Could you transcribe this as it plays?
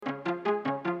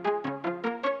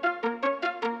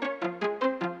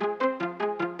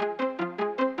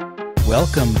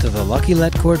Welcome to the Lucky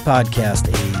Let Court Podcast,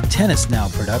 a Tennis Now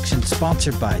production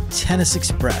sponsored by Tennis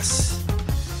Express.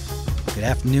 Good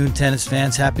afternoon, tennis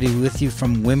fans. Happy to be with you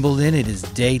from Wimbledon. It is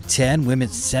day 10.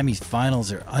 Women's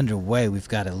semifinals are underway. We've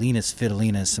got Alina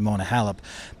Svitolina and Simona Halep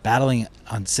battling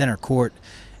on center court,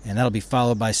 and that'll be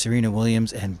followed by Serena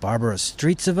Williams and Barbara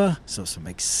Strycova. So some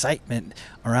excitement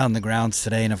around the grounds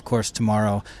today, and of course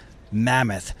tomorrow,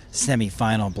 mammoth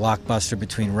semifinal blockbuster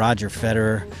between Roger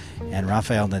Federer and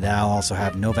Rafael Nadal. Also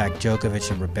have Novak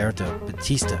Djokovic and Roberto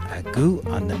Bautista Agut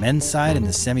on the men's side in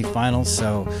the semifinals.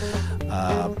 So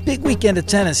big weekend of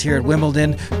tennis here at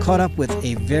Wimbledon. Caught up with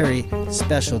a very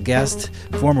special guest,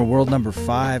 former world number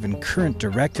 5 and current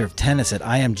director of tennis at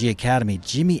IMG Academy,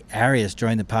 Jimmy Arias,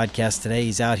 joined the podcast today.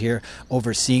 He's out here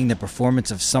overseeing the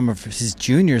performance of some of his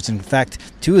juniors. In fact,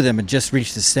 2 of them had just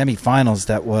reached the semifinals.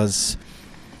 That was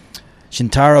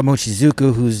Shintaro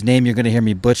Mochizuki, whose name you're going to hear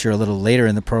me butcher a little later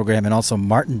in the program, and also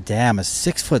Martin Dam, a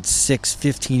 6'6",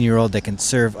 15-year-old that can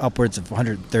serve upwards of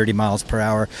 130 miles per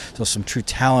hour. So some true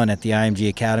talent at the IMG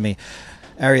Academy.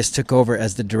 Arias took over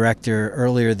as the director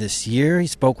earlier this year. He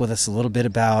spoke with us a little bit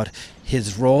about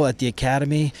his role at the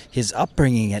academy, his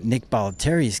upbringing at Nick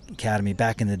Bollettieri's academy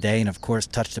back in the day, and of course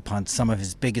touched upon some of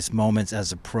his biggest moments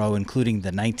as a pro, including the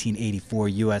 1984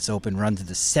 U.S. Open run to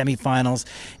the semifinals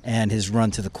and his run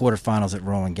to the quarterfinals at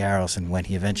Roland Garros, and when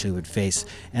he eventually would face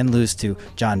and lose to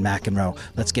John McEnroe.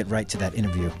 Let's get right to that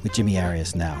interview with Jimmy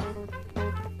Arias now.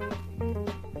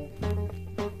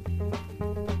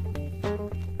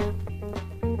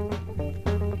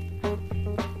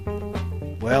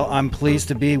 Well, I'm pleased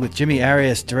to be with Jimmy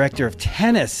Arias, Director of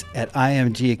Tennis at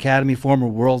IMG Academy, former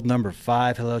world number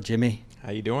 5. Hello, Jimmy.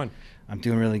 How you doing? I'm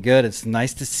doing really good. It's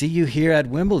nice to see you here at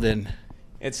Wimbledon.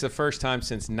 It's the first time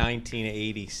since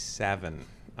 1987,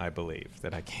 I believe,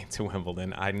 that I came to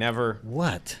Wimbledon.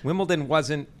 What? Wimbledon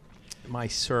wasn't my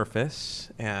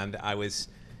surface, and I was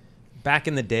back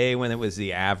in the day when it was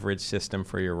the average system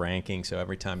for your ranking, so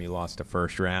every time you lost a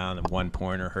first round, a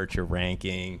one-pointer hurt your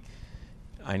ranking.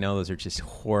 I know those are just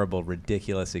horrible,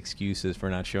 ridiculous excuses for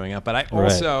not showing up. But I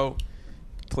also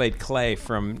played clay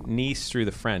from Nice through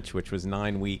the French, which was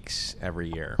 9 weeks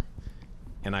every year.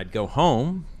 And I'd go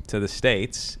home to the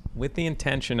States with the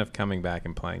intention of coming back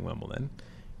and playing Wimbledon.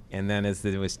 And then as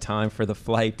it was time for the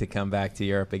flight to come back to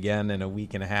Europe again in a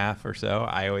week and a half or so,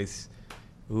 I always,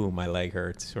 my leg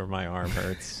hurts or my arm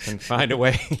hurts, and find a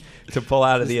way to pull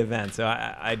out of the event. So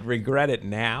I'd regret it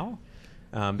now.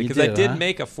 Because I did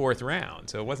make a 4th round,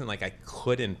 so it wasn't like I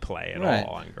couldn't play at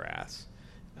all on grass.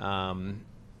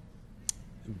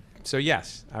 So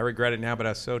yes, I regret it now, but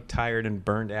I was so tired and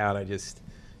burned out.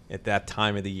 At that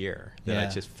time of the year, that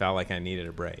I just felt like I needed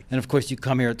a break. And of course, you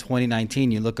come here at 2019,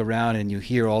 you look around and you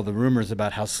hear all the rumors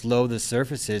about how slow the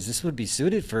surface is. This would be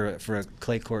suited for a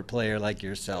clay court player like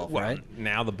yourself, right?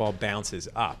 Now the ball bounces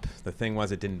up. The thing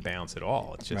was, it didn't bounce at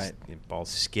all. It's just the ball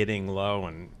skidding low,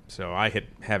 and so I hit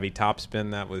heavy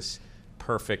topspin that was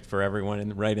perfect for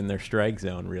everyone right in their strike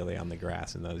zone, really, on the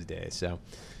grass in those days. So,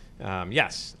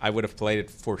 yes, I would have played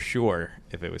it for sure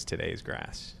if it was today's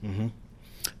grass. Mm-hmm.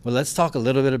 Well, let's talk a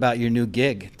little bit about your new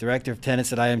gig, Director of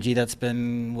Tennis at IMG. That's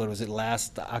been,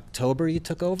 last October you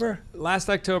took over? Last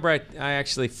October, I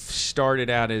actually started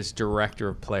out as Director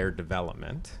of Player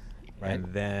Development. Right. And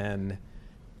then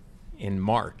in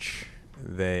March,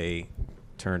 they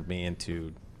turned me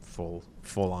into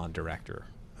full-on Director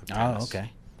of Tennis. Oh,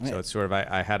 okay. So it's sort of,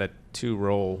 I had a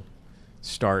 2-role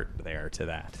start there to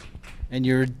that. And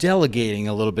you're delegating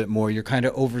a little bit more. You're kind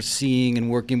of overseeing and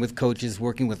working with coaches,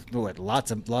 working with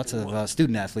lots of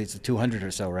student athletes, 200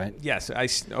 or so, right? Yes,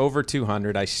 over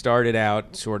 200. I started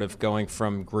out sort of going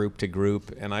from group to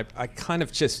group, and I kind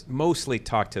of just mostly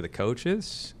talked to the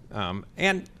coaches.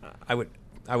 And I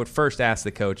would first ask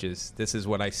the coaches, "This is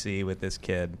what I see with this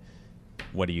kid.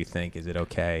 What do you think? Is it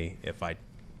okay if I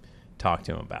talk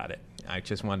to him about it?" I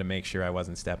just wanted to make sure I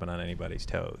wasn't stepping on anybody's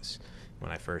toes when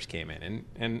I first came in,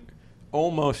 and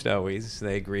almost always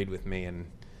they agreed with me,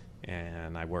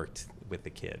 and I worked with the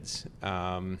kids.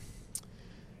 And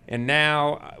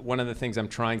now one of the things I'm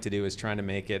trying to do is trying to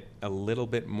make it a little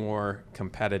bit more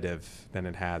competitive than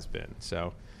it has been.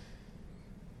 So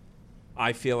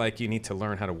I feel like you need to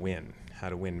learn how to win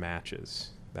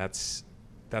matches. That's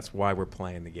why we're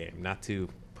playing the game, not to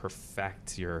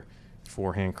perfect your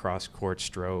forehand cross-court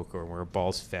stroke or where a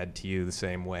ball's fed to you the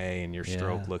same way and your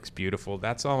stroke looks beautiful.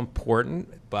 That's all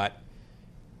important, but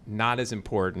not as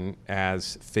important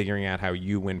as figuring out how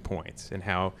you win points and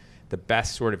how the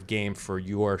best sort of game for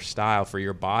your style, for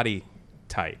your body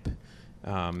type.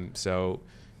 So,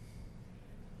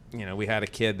 we had a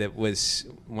kid that was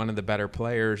one of the better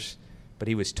players, but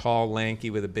he was tall,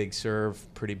 lanky with a big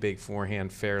serve, pretty big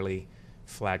forehand, fairly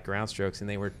flat ground strokes, and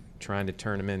they were trying to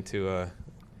turn him into a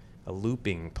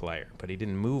looping player, but he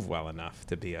didn't move well enough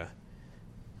to be a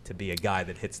guy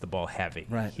that hits the ball heavy.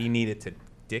 Right. He needed to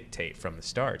dictate from the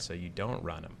start, so you don't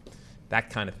run him.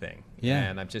 That kind of thing. Yeah.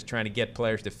 And I'm just trying to get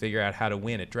players to figure out how to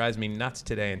win. It drives me nuts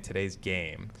today in today's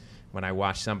game when I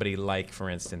watch somebody like, for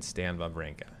instance, Stan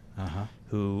Wawrinka,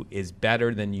 who is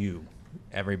better than you,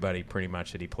 everybody pretty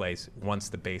much that he plays once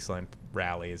the baseline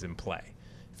rally is in play.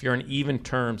 If you're in even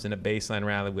terms in a baseline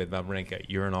rally with Wawrinka,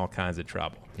 you're in all kinds of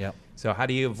trouble. Yep. So how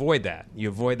do you avoid that? You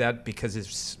avoid that because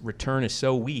his return is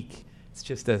so weak. It's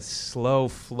just a slow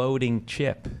floating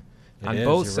chip on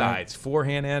both sides,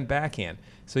 forehand and backhand.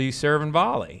 So you serve and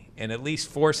volley and at least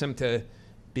force him to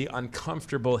be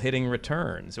uncomfortable hitting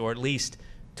returns, or at least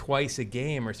twice a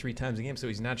game or 3 times a game, so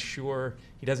he's not sure.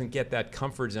 He doesn't get that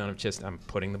comfort zone of just, I'm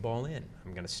putting the ball in.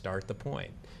 I'm going to start the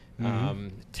point.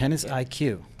 Tennis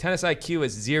IQ. Tennis IQ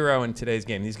is 0 in today's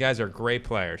game. These guys are great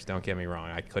players, don't get me wrong.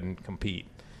 I couldn't compete.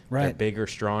 Right. They're bigger,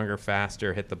 stronger,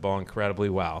 faster, hit the ball incredibly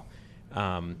well.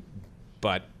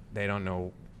 But they don't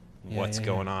know what's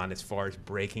going on as far as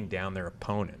breaking down their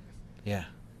opponent. Yeah.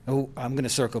 Oh, I'm going to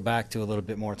circle back to a little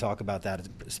bit more talk about that,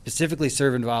 specifically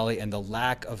serve and volley and the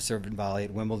lack of serve and volley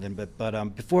at Wimbledon.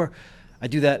 But before I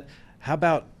do that, how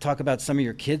about talk about some of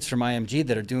your kids from IMG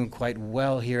that are doing quite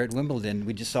well here at Wimbledon?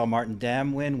 We just saw Martin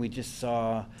Dam win. We just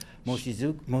saw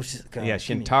Shintaro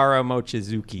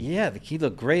Mochizuki. Yeah, he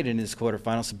looked great in his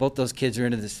quarterfinals. So both those kids are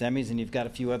into the semis, and you've got a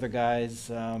few other guys.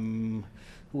 Who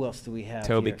else do we have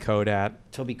Toby here? Kodat.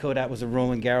 Toby Kodat was a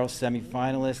Roland Garros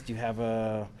semifinalist. You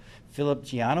have Filip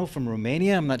Giano from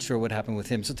Romania. I'm not sure what happened with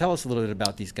him. So tell us a little bit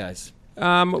about these guys.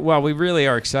 Well, we really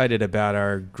are excited about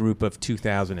our group of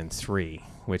 2003,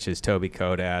 which is Toby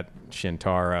Kodat,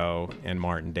 Shintaro, and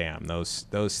Martin Dam. Those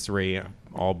 3,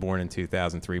 all born in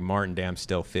 2003. Martin Dam's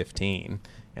still 15,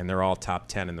 and they're all top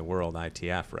 10 in the world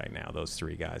ITF right now, those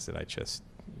 3 guys that I just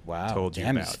told you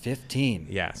Dam about. Is 15.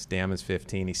 Yes, Dam is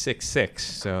 15. He's 6'6",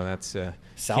 so that's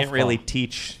Southpaw. Can't really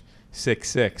teach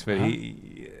 6'6", but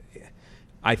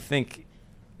I think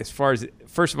as far as,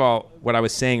 first of all, what I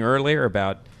was saying earlier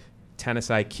about tennis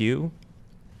IQ,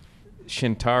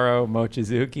 Shintaro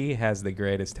Mochizuki has the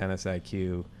greatest tennis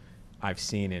IQ I've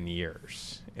seen in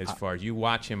years. As far as you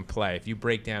watch him play, if you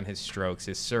break down his strokes,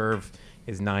 his serve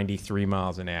is 93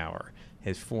 miles an hour.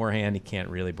 His forehand, he can't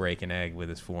really break an egg with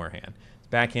his forehand. His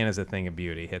backhand is a thing of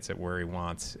beauty. Hits it where he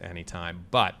wants anytime.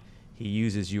 But he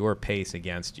uses your pace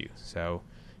against you. So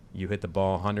you hit the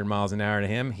ball 100 miles an hour to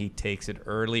him, he takes it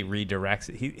early, redirects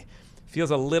it. He feels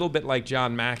a little bit like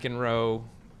John McEnroe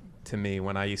to me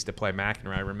when I used to play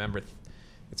McEnroe. I remember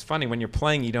it's funny, when you're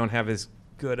playing, you don't have as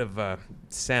good of a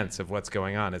sense of what's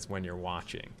going on as when you're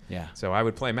watching. Yeah. So I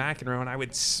would play McEnroe, and I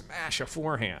would smash a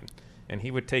forehand, and he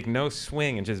would take no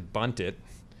swing and just bunt it.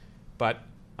 But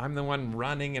I'm the one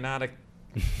running and out of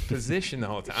position the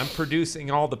whole time. I'm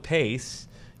producing all the pace,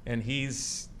 and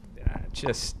he's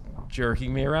just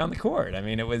jerking me around the court. I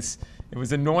mean, it was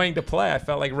annoying to play. I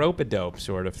felt like rope-a-dope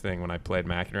sort of thing when I played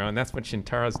McEnroe, and that's what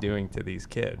Shintaro's doing to these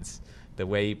kids. The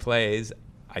way he plays,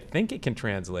 I think it can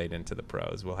translate into the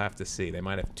pros. We'll have to see. They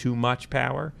might have too much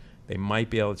power. They might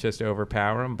be able to just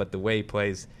overpower him, but the way he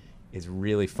plays is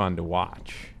really fun to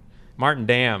watch. Martin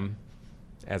Dam,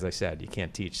 as I said, you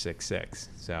can't teach 6'6",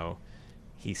 so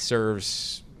he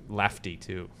serves lefty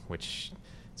too,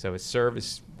 so his serve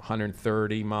is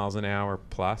 130 miles an hour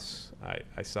plus.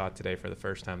 I saw it today for the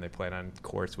first time. They played on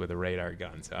courts with a radar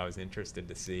gun, so I was interested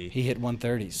to see. He hit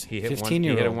 130s. He hit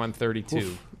a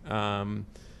 132.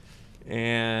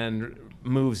 And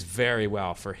moves very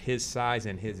well for his size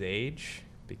and his age,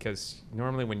 because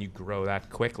normally when you grow that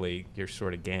quickly, you're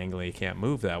sort of gangly, you can't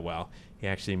move that well. He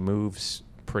actually moves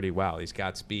pretty well. He's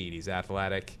got speed. He's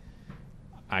athletic.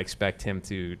 I expect him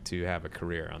to have a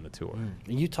career on the tour.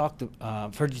 You talked.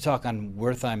 I've heard you talk on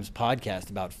Wertheim's podcast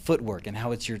about footwork and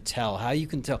how it's your tell. How you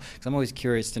can tell, because I'm always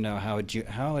curious to know how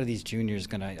are these juniors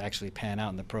going to actually pan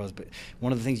out in the pros. But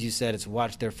one of the things you said is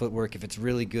watch their footwork. If it's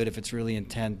really good, if it's really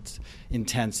intense,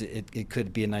 it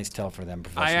could be a nice tell for them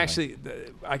professionally.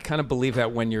 I kind of believe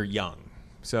that when you're young.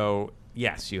 So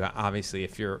yes, you obviously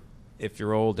if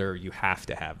you're older, you have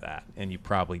to have that, and you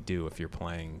probably do if you're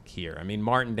playing here. I mean,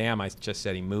 Martin Dam, I just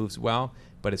said he moves well,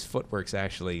 but his footwork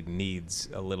actually needs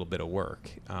a little bit of work.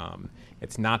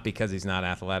 It's not because he's not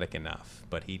athletic enough,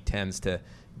 but he tends to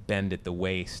bend at the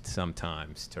waist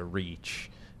sometimes to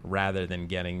reach rather than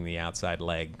getting the outside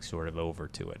leg sort of over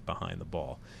to it behind the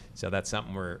ball. So that's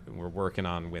something we're working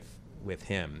on with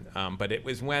him. But it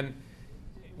was when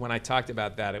I talked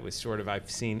about that, it was sort of I've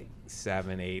seen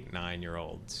 7, 8,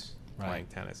 9-year-olds playing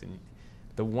tennis, and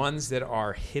The ones that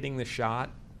are hitting the shot,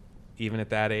 even at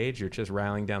that age, you're just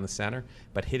rallying down the center,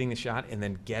 but hitting the shot and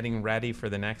then getting ready for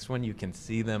the next one, you can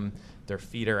see them, their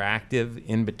feet are active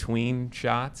in between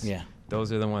shots. Yeah.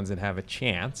 Those are the ones that have a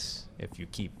chance, if you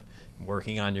keep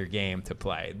working on your game, to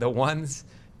play. The ones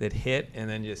that hit and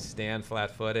then just stand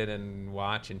flat-footed and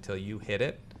watch until you hit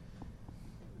it,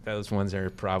 those ones are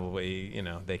probably,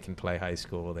 they can play high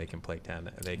school, they can play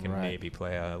tennis, they can maybe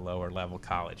play a lower level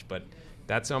college, but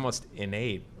that's almost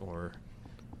innate, or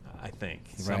I think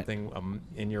something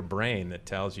in your brain that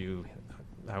tells you.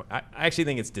 I actually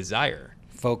think it's desire.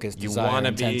 Focus, desire,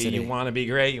 intensity. You want to be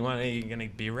great. You're going to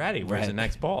be ready. Where's the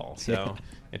next ball? So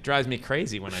it drives me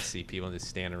crazy when I see people just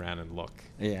stand around and look.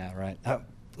 Yeah, right.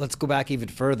 Let's go back even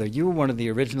further. You were one of the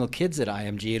original kids at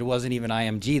IMG. It wasn't even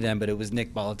IMG then, but it was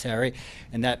Nick Bollettieri.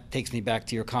 And that takes me back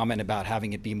to your comment about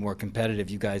having it be more competitive.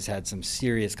 You guys had some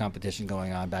serious competition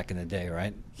going on back in the day,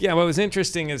 right? Yeah, what was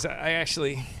interesting is I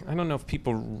don't know if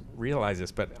people realize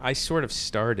this, but I sort of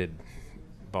started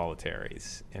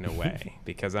Bollettieri's in a way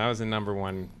because I was the number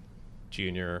one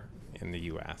junior in the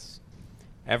U.S.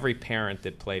 Every parent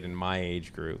that played in my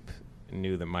age group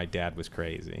knew that my dad was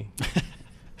crazy.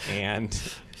 And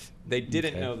they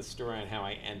didn't know the story on how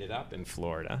I ended up in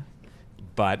Florida,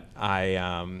 but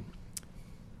I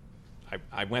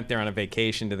went there on a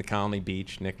vacation to the Colony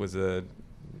Beach. Nick was a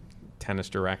tennis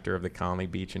director of the Colony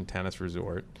Beach and Tennis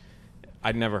Resort.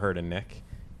 I'd never heard of Nick.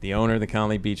 The owner of the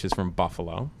Colony Beach is from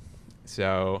Buffalo,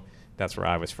 so that's where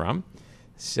I was from.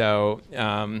 So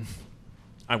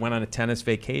I went on a tennis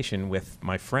vacation with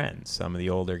my friends, some of the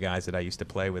older guys that I used to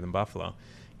play with in Buffalo,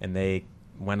 and they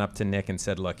went up to Nick and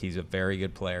said, look, he's a very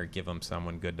good player. Give him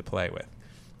someone good to play with.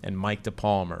 And Mike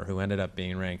DePalmer, who ended up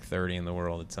being ranked 30 in the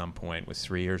world at some point, was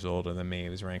 3 years older than me. He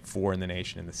was ranked 4 in the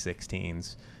nation in the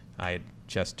 16s. I had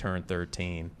just turned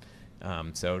 13.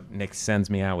 So Nick sends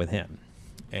me out with him.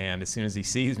 And as soon as he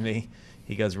sees me,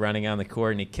 he goes running on the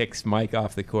court and he kicks Mike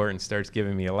off the court and starts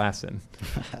giving me a lesson.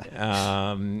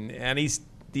 And he's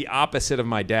the opposite of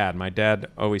my dad. My dad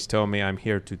always told me, I'm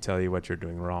here to tell you what you're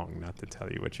doing wrong, not to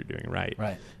tell you what you're doing right.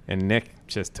 Right. And Nick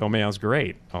just told me I was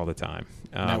great all the time.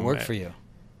 That worked for you.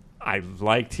 I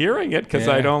liked hearing it because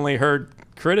I'd only heard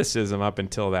criticism up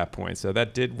until that point. So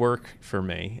that did work for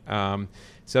me.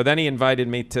 So then he invited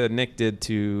me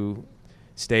to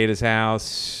stay at his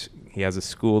house. He has a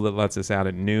school that lets us out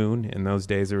at noon. In those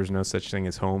days, there was no such thing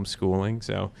as homeschooling.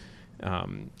 So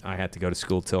I had to go to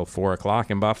school till 4 o'clock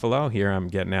in Buffalo. Here I'm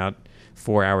getting out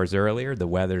 4 hours earlier. The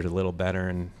weather's a little better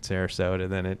in Sarasota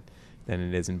than it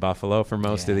is in Buffalo for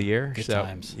most of the year. Good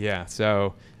times. Yeah,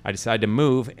 so I decided to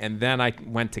move, and then I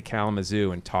went to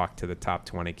Kalamazoo and talked to the top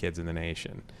 20 kids in the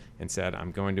nation and said,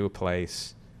 I'm going to a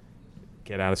place,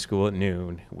 get out of school at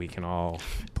noon. We can all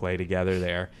play together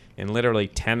there. And literally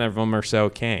 10 of them or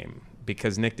so came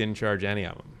because Nick didn't charge any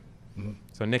of them. Mm-hmm.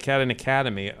 So Nick had an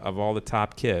academy of all the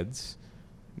top kids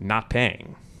not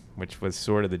paying, which was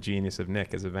sort of the genius of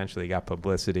Nick, as eventually he got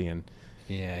publicity and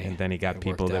then he got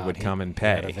people that would come and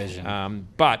pay.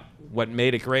 But what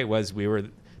made it great was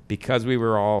because we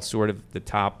were all sort of the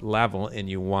top level, and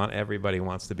everybody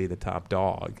wants to be the top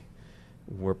dog.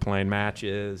 We're playing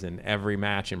matches, and every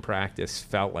match in practice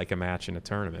felt like a match in a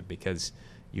tournament because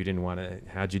you didn't want to.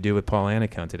 How'd you do with Paul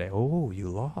Anacone today? Oh, you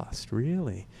lost,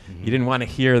 really? Mm-hmm. You didn't want to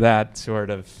hear that sort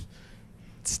of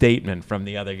statement from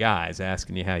the other guys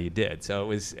asking you how you did.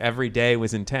 So every day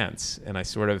was intense, and I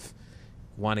sort of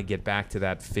want to get back to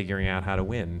that figuring out how to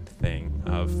win thing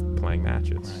of playing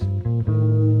matches.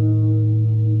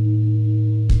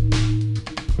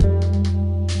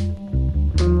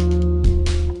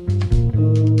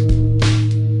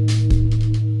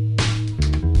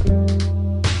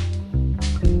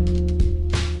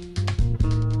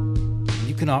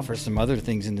 You can offer some other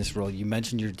things in this role. You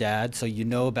mentioned your dad, so you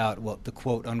know about the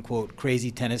quote-unquote crazy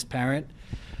tennis parent.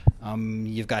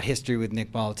 You've got history with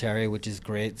Nick Bollettieri, which is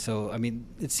great. So, I mean,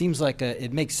 it seems like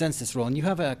it makes sense, this role. And you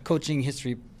have a coaching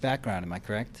history background, am I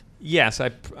correct? Yes.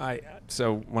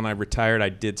 So when I retired, I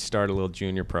did start a little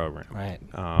junior program. Right.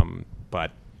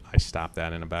 But I stopped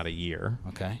that in about a year.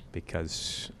 Okay.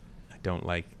 Because I don't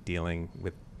like dealing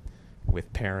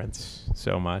with parents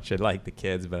so much. I like the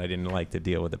kids, but I didn't like to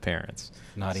deal with the parents.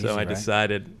 Not easy, So I right?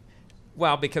 decided,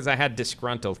 because I had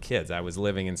disgruntled kids. I was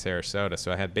living in Sarasota,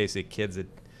 so I had basic kids that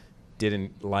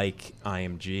didn't like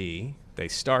IMG. They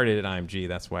started at IMG,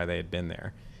 that's why they had been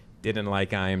there. Didn't like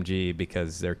IMG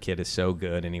because their kid is so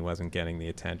good and he wasn't getting the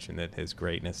attention that his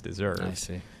greatness deserved. I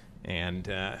see. And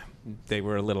they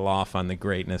were a little off on the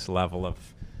greatness level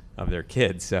of their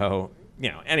kids. So,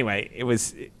 anyway,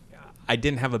 I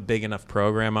didn't have a big enough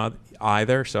program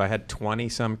either, so I had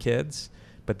 20-some kids,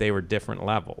 but they were different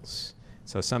levels.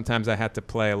 So sometimes I had to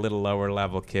play a little lower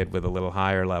level kid with a little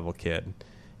higher level kid.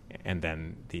 And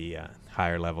then the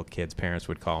higher level kids' parents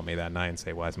would call me that night and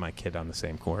say, why is my kid on the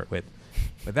same court with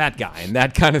that guy? And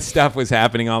that kind of stuff was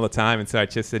happening all the time. And so I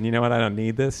just said, you know what, I don't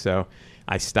need this. So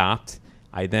I stopped.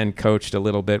 I then coached a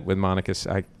little bit with Monica.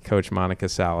 I coached Monica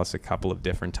Salas a couple of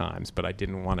different times, but I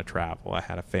didn't want to travel. I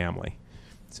had a family.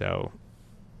 So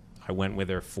I went with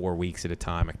her 4 weeks at a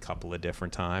time, a couple of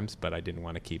different times, but I didn't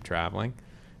want to keep traveling.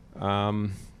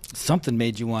 Something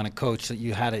made you want to coach that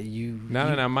you had it.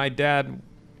 No. My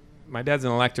dad's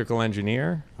an electrical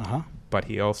engineer, but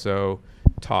he also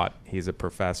taught. He's a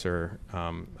professor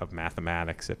of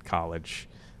mathematics at college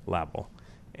level.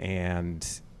 And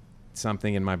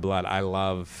something in my blood, I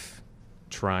love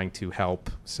trying to help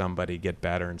somebody get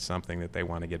better in something that they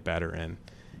want to get better in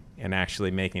and actually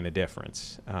making a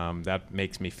difference. That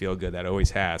makes me feel good. That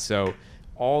always has. So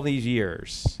all these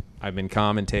years, I've been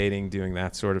commentating, doing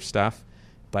that sort of stuff,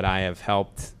 but I have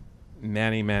helped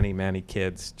many, many, many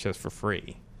kids just for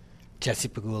free. Jesse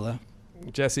Pegula,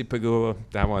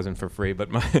 that wasn't for free, but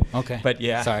okay. But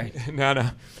yeah, sorry, no,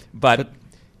 but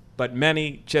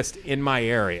many just in my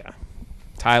area.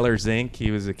 Tyler Zink,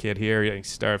 he was a kid here.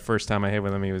 First time I hit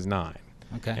with him, he was 9.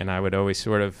 Okay, and I would always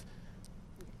sort of,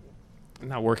 I'm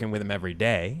not working with him every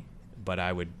day, but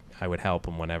I would help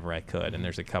him whenever I could. And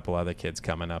there's a couple other kids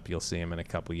coming up. You'll see him in a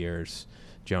couple years.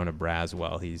 Jonah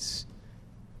Braswell,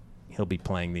 he'll be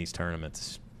playing these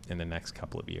tournaments in the next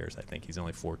couple of years. I think he's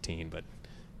only 14, but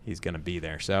he's going to be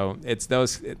there. So it's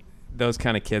those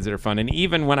kind of kids that are fun. And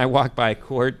even when I walk by a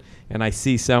court and I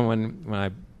see someone, when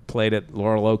I played at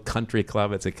Laurel Oak Country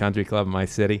Club, it's a country club in my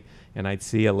city, and I'd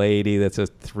see a lady that's a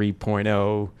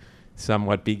 3.0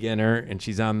 somewhat beginner, and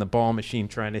she's on the ball machine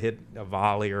trying to hit a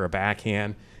volley or a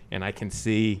backhand, and I can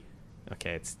see,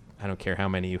 okay, I don't care how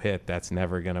many you hit, that's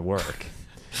never going to work.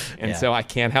 And so I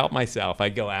can't help myself. I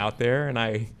go out there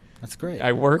and that's great.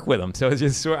 I work with them. So it's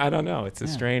just, I don't know. It's a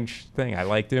strange thing. I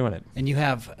like doing it. And you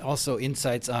have also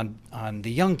insights on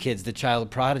the young kids, the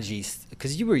child prodigies,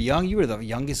 because you were young. You were the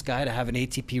youngest guy to have an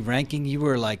ATP ranking. You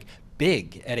were like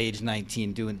big at age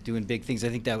 19 doing big things. I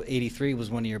think that 83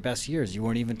 was one of your best years. You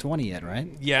weren't even 20 yet, right?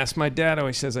 Yes, my dad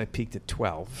always says I peaked at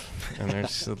 12. And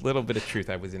there's a little bit of truth.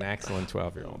 I was an excellent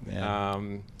 12-year-old. Yeah.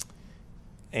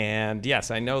 And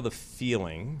yes, I know the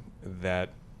feeling that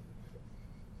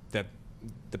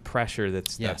the pressure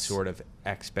that sort of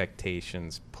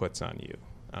expectations puts on you.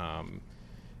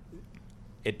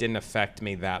 It didn't affect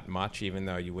me that much, even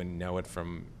though you wouldn't know it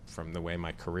from the way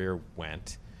my career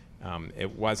went.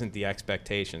 It wasn't the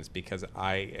expectations, because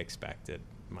I expected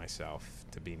myself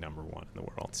to be number 1 in the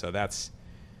world. So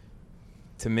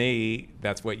to me,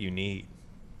 that's what you need.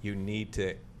 You need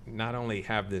to not only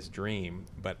have this dream,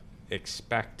 but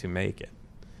expect to make it.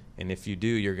 And if you do,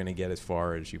 you're going to get as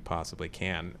far as you possibly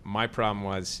can. My problem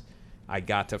was I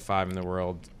got to 5 in the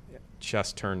world,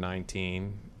 just turned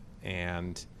 19,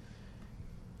 and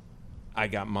I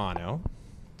got mono.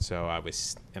 So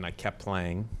I kept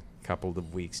playing a couple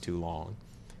of weeks too long.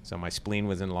 So my spleen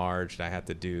was enlarged. I had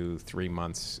to do 3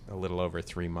 months, a little over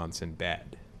 3 months in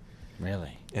bed.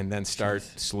 Really? And then start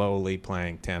slowly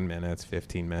playing 10 minutes,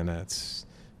 15 minutes,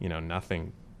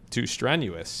 nothing too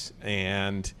strenuous.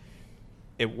 And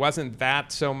it wasn't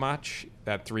that so much,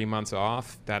 that 3 months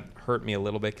off. That hurt me a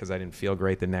little bit because I didn't feel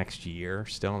great the next year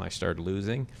still, and I started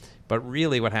losing. But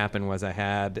really what happened was I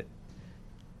had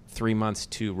 3 months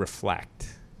to reflect,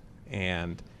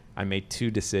 and I made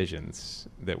 2 decisions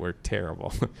that were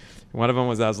terrible. One of them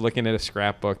was I was looking at a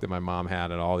scrapbook that my mom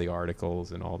had and all the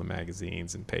articles and all the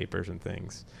magazines and papers and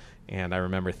things. And I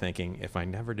remember thinking, if I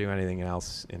never do anything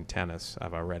else in tennis,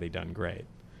 I've already done great.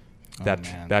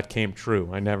 That came true.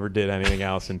 I never did anything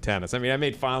else in tennis. I mean, I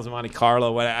made finals of Monte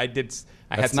Carlo.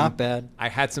 That's not bad. I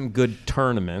had some good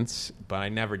tournaments, but I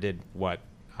never did what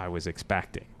I was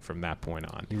expecting from that point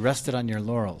on. You rested on your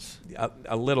laurels.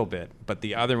 A little bit, but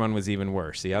the other one was even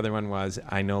worse. The other one was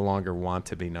I no longer want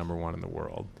to be number 1 in the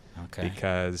world. Okay.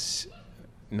 Because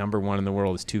number 1 in the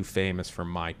world is too famous for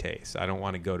my taste. I don't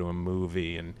want to go to a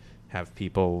movie and have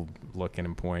people looking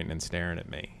and pointing and staring at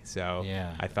me. So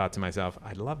I thought to myself,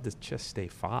 I'd love to just stay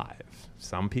 5.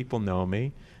 Some people know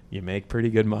me. You make pretty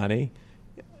good money.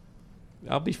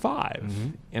 I'll be 5. Mm-hmm.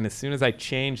 And as soon as I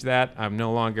changed that, I'm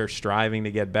no longer striving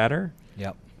to get better.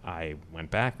 Yep. I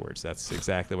went backwards. That's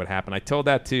exactly what happened. I told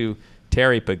that to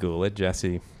Terry Pegula,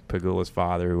 Jesse Pegula's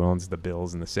father, who owns the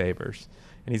Bills and the Sabres.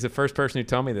 And he's the first person who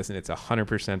told me this, and it's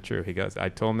 100% true. He goes, I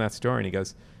told him that story, and he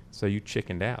goes, so you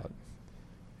chickened out?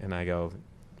 And I go,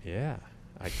 yeah,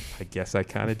 I guess I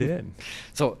kind of did.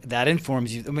 So that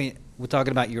informs you. I mean, we're talking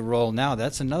about your role now.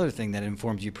 That's another thing that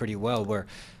informs you pretty well, where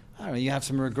I don't know, you have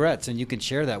some regrets, and you can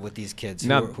share that with these kids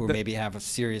who maybe have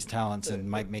serious talents and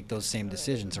might make those same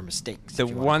decisions or mistakes. The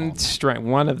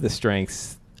one of the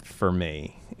strengths for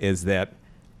me is that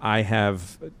I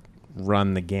have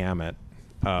run the gamut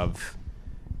of.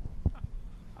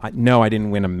 No, I didn't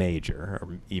win a major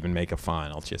or even make a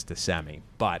final, just a semi.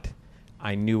 But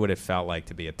I knew what it felt like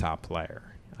to be a top player.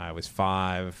 I was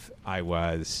 5. I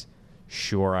was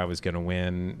sure I was going to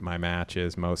win my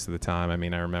matches most of the time. I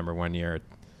mean, I remember one year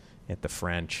at the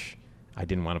French, I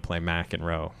didn't want to play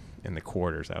McEnroe in the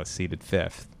quarters. I was seated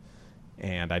 5th.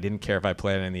 And I didn't care if I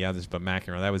played any of the others but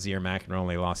McEnroe. That was the year McEnroe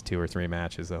only lost 2 or 3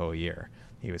 matches the whole year.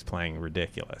 He was playing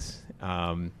ridiculous.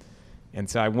 And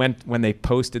so I went, when they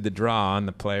posted the draw in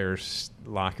the players'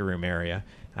 locker room area,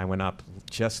 I went up,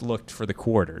 just looked for the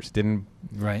quarters, didn't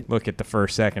look at the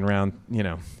first, second round,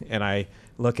 and I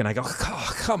look and I go,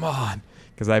 oh, come on,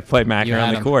 because I played McEnroe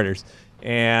in the quarters.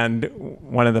 And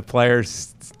one of the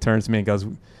players turns to me and goes,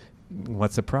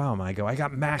 what's the problem? I go, I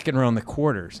got McEnroe in the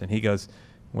quarters. And he goes,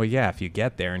 well, yeah, if you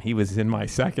get there. And he was in my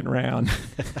second round.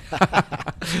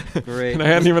 Great. And I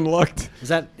hadn't even looked. Was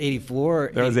that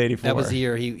 84? That was 84. That was the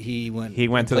year he went. He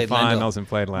went to the finals Lendl. and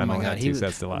played Lendl. Oh my God, he 2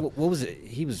 sets to love. What was it?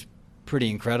 He was pretty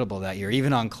incredible that year.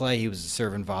 Even on clay, he was a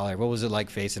serving volley. What was it like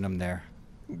facing him there?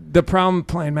 The problem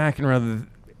playing McEnroe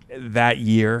that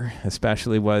year,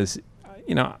 especially, was,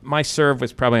 my serve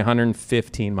was probably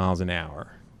 115 miles an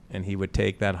hour, and he would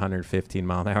take that 115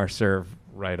 mile an hour serve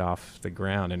right off the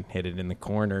ground and hit it in the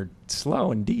corner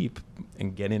slow and deep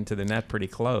and get into the net pretty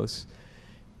close.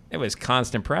 It was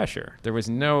constant pressure. There was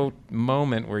no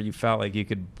moment where you felt like you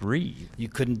could breathe. You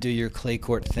couldn't do your clay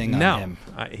court thing on him.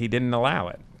 No, he didn't allow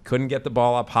it. Couldn't get the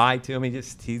ball up high to him.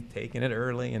 He's taking it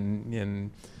early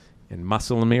and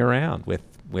muscling me around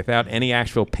without any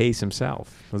actual pace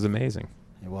himself. It was amazing.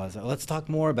 It was. Let's talk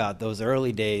more about those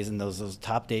early days and those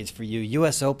top days for you.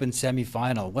 U.S. Open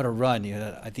semifinal. What a run!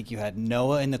 I think you had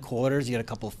Noah in the quarters. You had a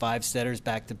couple of 5-setters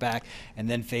back to back, and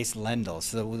then faced Lendl.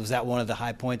 So was that one of the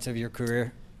high points of your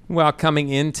career? Well, coming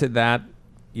into that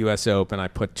U.S. Open, I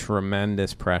put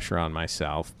tremendous pressure on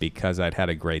myself because I'd had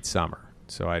a great summer.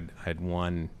 So I'd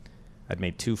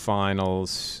made 2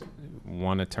 finals,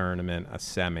 won a tournament, a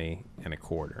semi, and a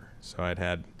quarter. So I'd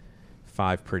had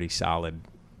 5 pretty solid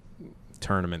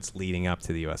tournaments leading up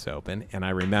to the U.S. Open. And I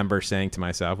remember saying to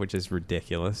myself, which is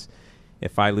ridiculous,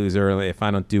 if I lose early, if I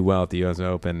don't do well at the U.S.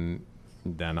 Open,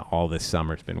 then all this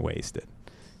summer's been wasted.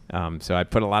 So I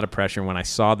put a lot of pressure when I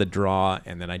saw the draw,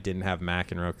 and then I didn't have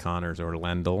McEnroe, Connors, or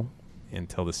Lendl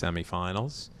until the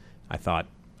semifinals. I thought,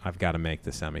 I've got to make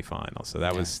the semifinals. So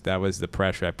that was the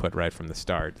pressure I put right from the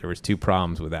start. There was 2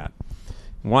 problems with that.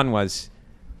 One was,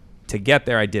 to get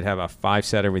there, I did have a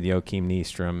 5-setter with Joachim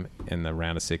Nystrom in the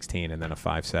round of 16, and then a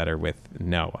 5-setter with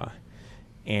Noah.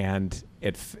 And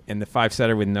the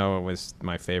 5-setter with Noah was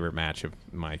my favorite match of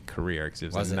my career because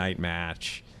it was a night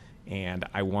match. And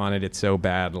I wanted it so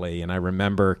badly. And I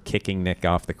remember kicking Nick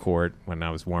off the court when I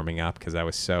was warming up because I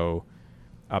was so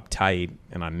uptight,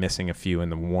 and I'm missing a few in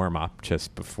the warm-up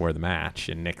just before the match.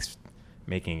 And Nick's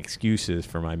making excuses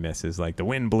for my misses, like the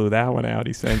wind blew that one out.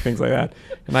 He's saying things like that.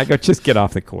 And I go, just get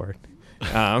off the court.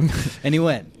 And he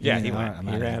went. Yeah, he went.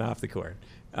 He ran off the court.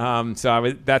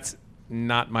 So that's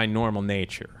not my normal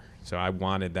nature. So I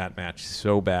wanted that match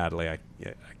so badly, I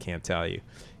can't tell you.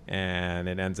 And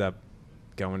it ends up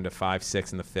going to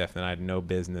 5-6 in the 5th, and I had no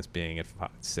business being at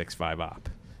 6-5 up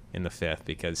in the 5th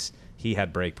because he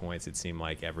had break points, it seemed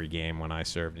like, every game when I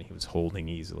served, and he was holding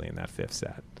easily in that 5th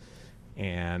set.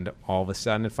 And all of a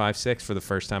sudden at 5-6, for the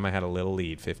first time, I had a little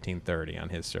lead, 15-30 on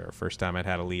his serve. First time I'd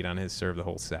had a lead on his serve the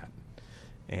whole set.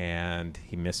 And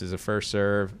he misses a first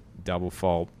serve, double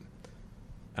fault,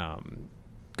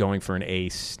 going for an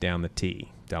ace down the tee,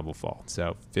 double fault.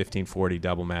 So 15-40,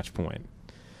 double match point.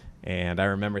 And I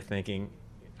remember thinking,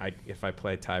 if I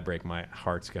play tiebreak, my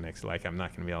heart's going to, I'm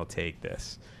not going to be able to take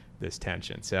this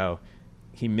tension. So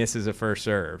he misses a first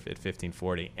serve at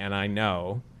 15-40, and I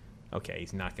know, okay,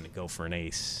 he's not going to go for an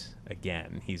ace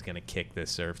again. He's going to kick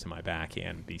this serve to my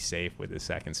backhand and be safe with his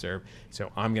second serve.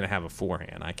 So I'm going to have a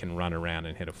forehand. I can run around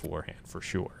and hit a forehand for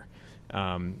sure.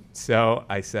 So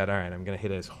I said, all right, I'm going to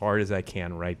hit it as hard as I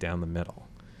can right down the middle.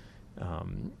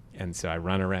 And so I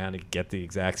run around and get the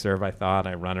exact serve I thought.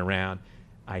 I run around.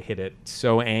 I hit it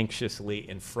so anxiously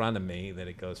in front of me that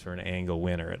it goes for an angle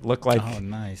winner. It looked like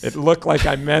It looked like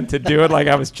I meant to do it, like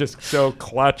I was just so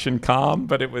clutch and calm,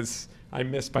 but I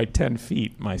missed by 10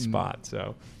 feet my spot.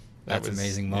 So that's an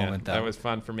amazing moment. That was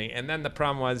fun for me. And then the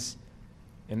problem was,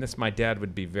 and this my dad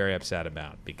would be very upset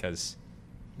about, because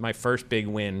my first big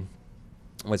win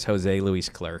was Jose Luis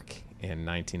Clerc in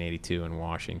 1982 in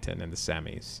Washington in the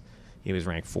semis. He was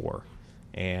ranked 4.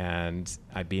 And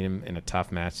I beat him in a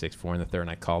tough match, 6-4 in the third, and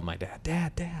I called my dad.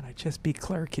 Dad, I just beat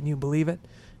Clerk. Can you believe it?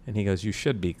 And he goes, you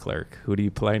should beat Clerk. Who do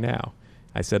you play now?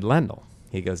 I said, Lendl.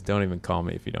 He goes, don't even call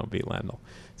me if you don't beat Lendl.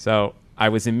 So I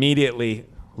was immediately,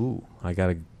 I got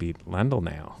to beat Lendl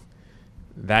now.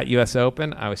 That U.S.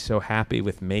 Open, I was so happy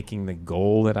with making the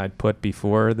goal that I'd put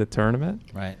before the tournament,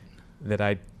 right, that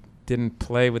I didn't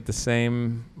play with the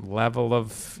same level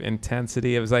of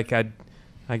intensity. It was like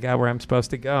I got where I'm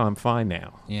supposed to go. I'm fine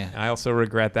now. Yeah. I also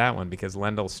regret that one because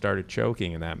Lendl started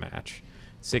choking in that match.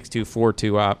 6-2,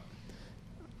 4-2 up.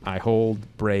 I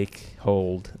hold, break,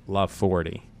 hold, love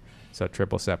 40. So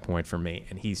triple set point for me.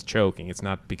 And he's choking. It's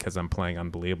not because I'm playing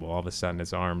unbelievable. All of a sudden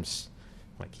his arms,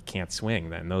 like he can't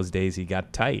swing. In those days he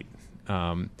got tight.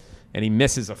 And he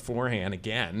misses a forehand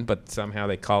again, but somehow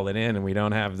they call it in and we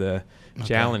don't have the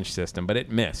challenge system. But it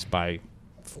missed by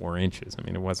 4 inches. I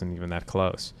mean, it wasn't even that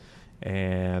close.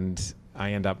 And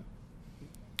I end up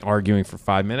arguing for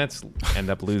 5 minutes, end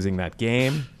up losing that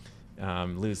game,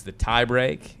 lose the tie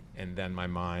break, and then my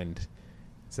mind,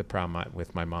 it's a problem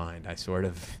with my mind. I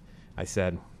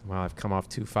said, well, I've come off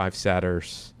 2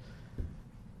 5-setters.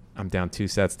 I'm down 2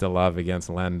 sets to love against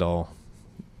Lendl.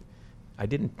 I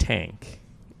didn't tank,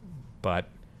 but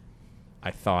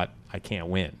I thought I can't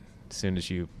win. As soon as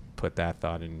you put that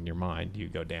thought in your mind, you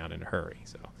go down in a hurry.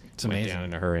 So it's went amazing. Down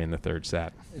in a hurry in the third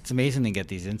set. It's amazing to get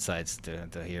these insights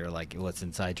to hear like what's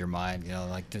inside your mind. You know,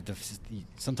 like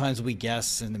sometimes we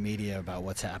guess in the media about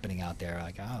what's happening out there.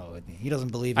 Like, oh, he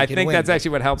doesn't believe he I can think win, that's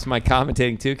actually what helps my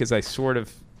commentating too, because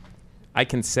I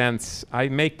can sense. I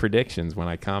make predictions when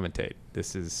I commentate.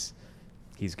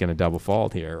 He's going to double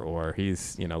fault here, or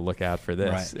he's look out for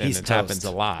this, right. and He's it toast. happens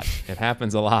a lot. It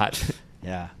happens a lot.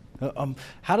 Yeah.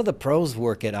 How do the pros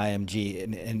work at IMG,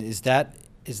 and is that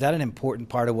an important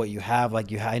part of what you have?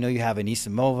 Like I know you have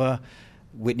Anisimova,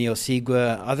 Whitney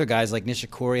Osigua, other guys like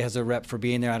Nishikori has a rep for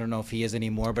being there. I don't know if he is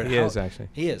anymore, but he is actually.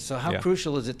 He is. So how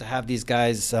crucial is it to have these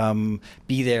guys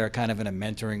be there, kind of in a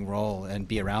mentoring role, and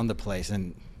be around the place?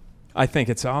 And I think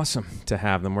it's awesome to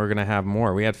have them. We're going to have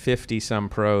more. We had 50-some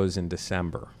pros in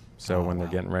December. So when they're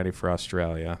getting ready for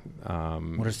Australia,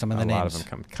 what are some of the names? A lot of them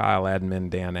come. Kyle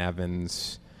Edmund, Dan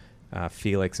Evans,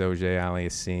 Felix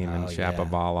Auger-Aliassime, and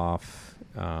Shapovalov.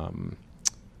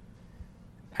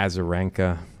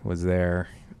 Azarenka was there.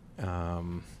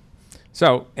 And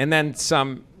then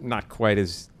some not quite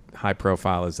as high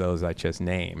profile as those I just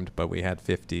named, but we had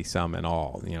 50-some in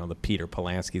all. The Peter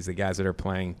Polanskis, the guys that are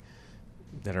playing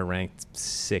that are ranked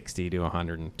 60 to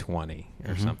 120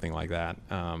 or something like that.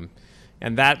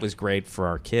 And that was great for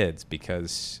our kids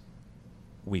because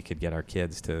we could get our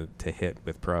kids to hit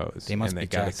with pros. They must be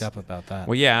jacked up about that.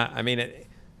 Well, yeah. I mean,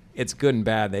 it's good and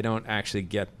bad. They don't actually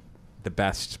get the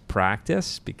best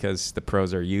practice because the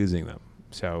pros are using them.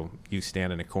 So you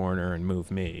stand in a corner and move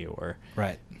me,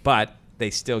 right. But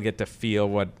they still get to feel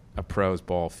what a pro's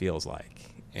ball feels like.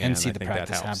 And see I the think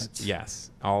practice that helps. habits. Yes,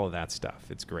 all of that stuff.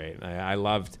 It's great. I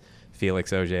loved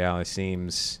Felix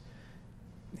Auger-Aliassime's.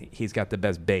 He's got the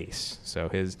best base, so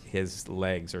his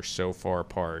legs are so far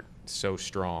apart, so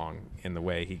strong in the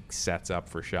way he sets up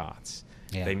for shots.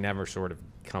 Yeah. They never sort of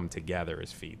come together,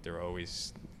 his feet. They're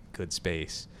always good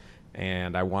space.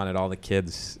 And I wanted all the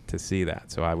kids to see that,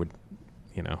 so I would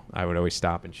always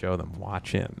stop and show them,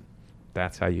 watch him.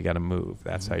 That's how you got to move.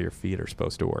 That's how your feet are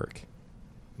supposed to work.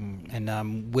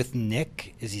 And with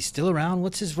Nick, is he still around?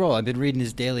 What's his role? I've been reading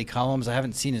his daily columns. I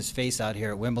haven't seen his face out here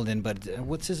at Wimbledon, but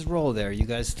what's his role there? You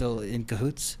guys still in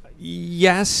cahoots?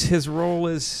 Yes, his role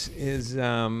is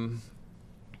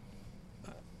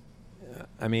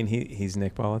I mean, he's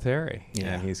Nick Bollettieri,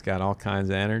 and he's got all kinds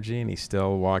of energy, and he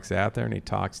still walks out there and he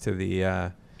talks to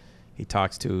the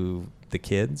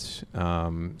kids,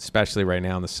 especially right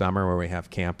now in the summer where we have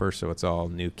campers, so it's all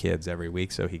new kids every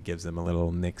week. So he gives them a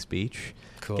little Nick speech,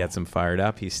 gets them fired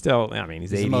up. He's still, I mean,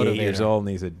 he's 88 years old, and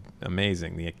he's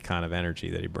amazing, the kind of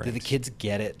energy that he brings. Do the kids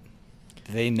get it?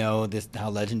 Do they know how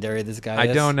legendary this guy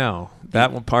is? I don't know.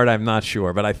 That one part I'm not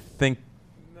sure, but I think,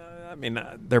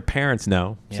 their parents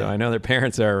know, so I know their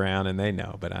parents are around and they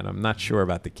know, but I'm not sure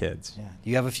about the kids. Yeah.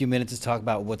 You have a few minutes to talk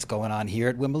about what's going on here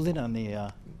at Wimbledon on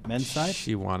the men's side?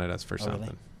 She wanted us for something.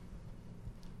 Really?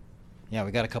 Yeah,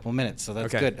 we got a couple minutes, so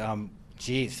that's good. Federer,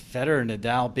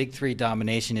 Nadal, big three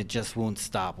domination, it just won't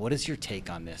stop. What is your take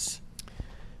on this?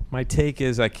 My take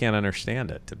is I can't understand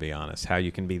it, to be honest, how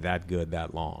you can be that good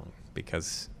that long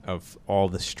because of all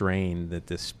the strain that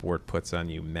this sport puts on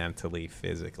you mentally,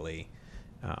 physically,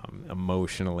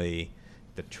 emotionally,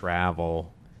 the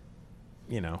travel.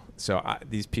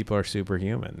 these people are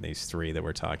superhuman, these three that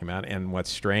we're talking about. And what's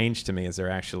strange to me is they're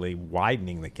actually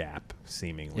widening the gap,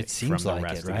 seemingly, from the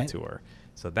rest of the tour.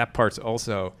 So that part's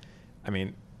also,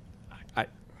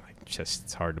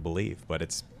 it's hard to believe, but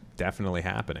it's definitely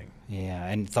happening. Yeah,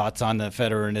 and thoughts on the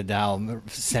Federer-Nadal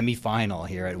semifinal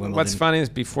here at Wimbledon? What's funny is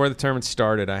before the tournament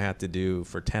started,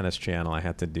 for Tennis Channel, I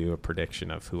had to do a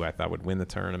prediction of who I thought would win the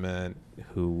tournament,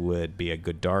 who would be a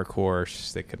good dark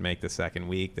horse that could make the second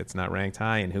week that's not ranked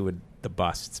high, and who would the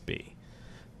busts be.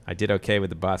 I did okay with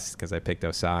the busts because I picked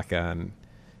Osaka and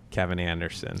Kevin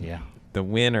Anderson. Yeah. The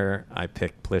winner, I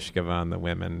picked Pliskova on the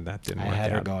women. That didn't work out. I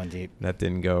had her going deep. That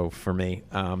didn't go for me.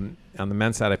 On the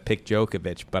men's side, I picked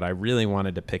Djokovic, but I really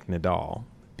wanted to pick Nadal.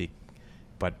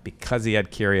 But because he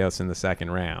had Kyrgios in the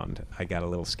second round, I got a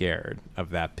little scared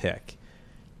of that pick.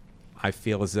 I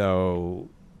feel as though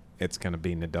it's going to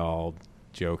be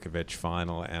Nadal-Djokovic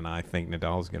final, and I think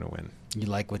Nadal's going to win. You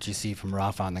like what you see from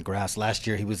Rafa on the grass. Last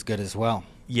year he was good as well.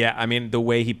 Yeah, the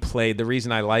way he played, the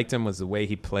reason I liked him was the way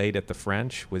he played at the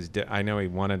French. I know he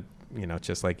wanted,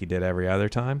 just like he did every other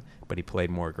time, but he played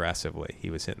more aggressively. He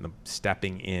was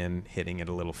stepping in, hitting it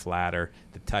a little flatter,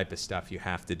 the type of stuff you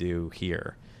have to do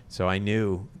here. So I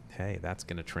knew, hey, that's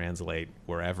going to translate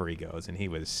wherever he goes. And he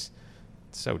was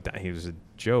a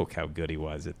joke how good he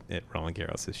was at Roland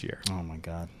Garros this year. Oh, my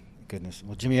God. Goodness.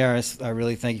 Well, Jimmy Arias, I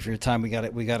really thank you for your time. We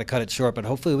got to cut it short, but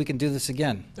hopefully we can do this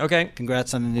again. Okay.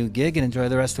 Congrats on the new gig and enjoy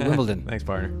the rest of Wimbledon. Thanks,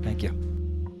 partner. Thank you.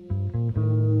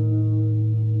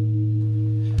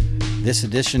 This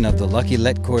edition of the Lucky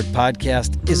Let Cord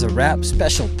podcast is a wrap.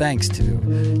 Special thanks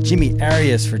to Jimmy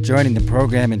Arias for joining the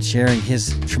program and sharing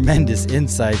his tremendous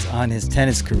insights on his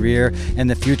tennis career and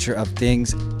the future of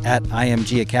things at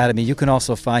IMG Academy. You can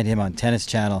also find him on Tennis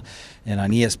Channel and on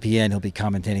ESPN. He'll be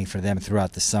commentating for them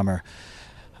throughout the summer.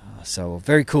 So a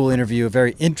very cool interview, a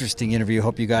very interesting interview.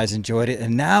 Hope you guys enjoyed it.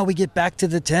 And now we get back to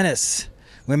the tennis.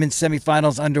 Women's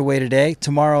semifinals underway today.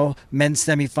 Tomorrow, men's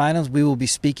semifinals. We will be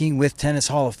speaking with Tennis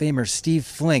Hall of Famer Steve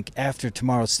Flink after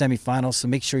tomorrow's semifinals. So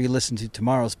make sure you listen to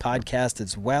tomorrow's podcast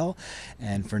as well.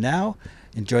 And for now,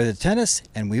 enjoy the tennis,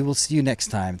 and we will see you next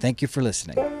time. Thank you for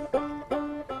listening.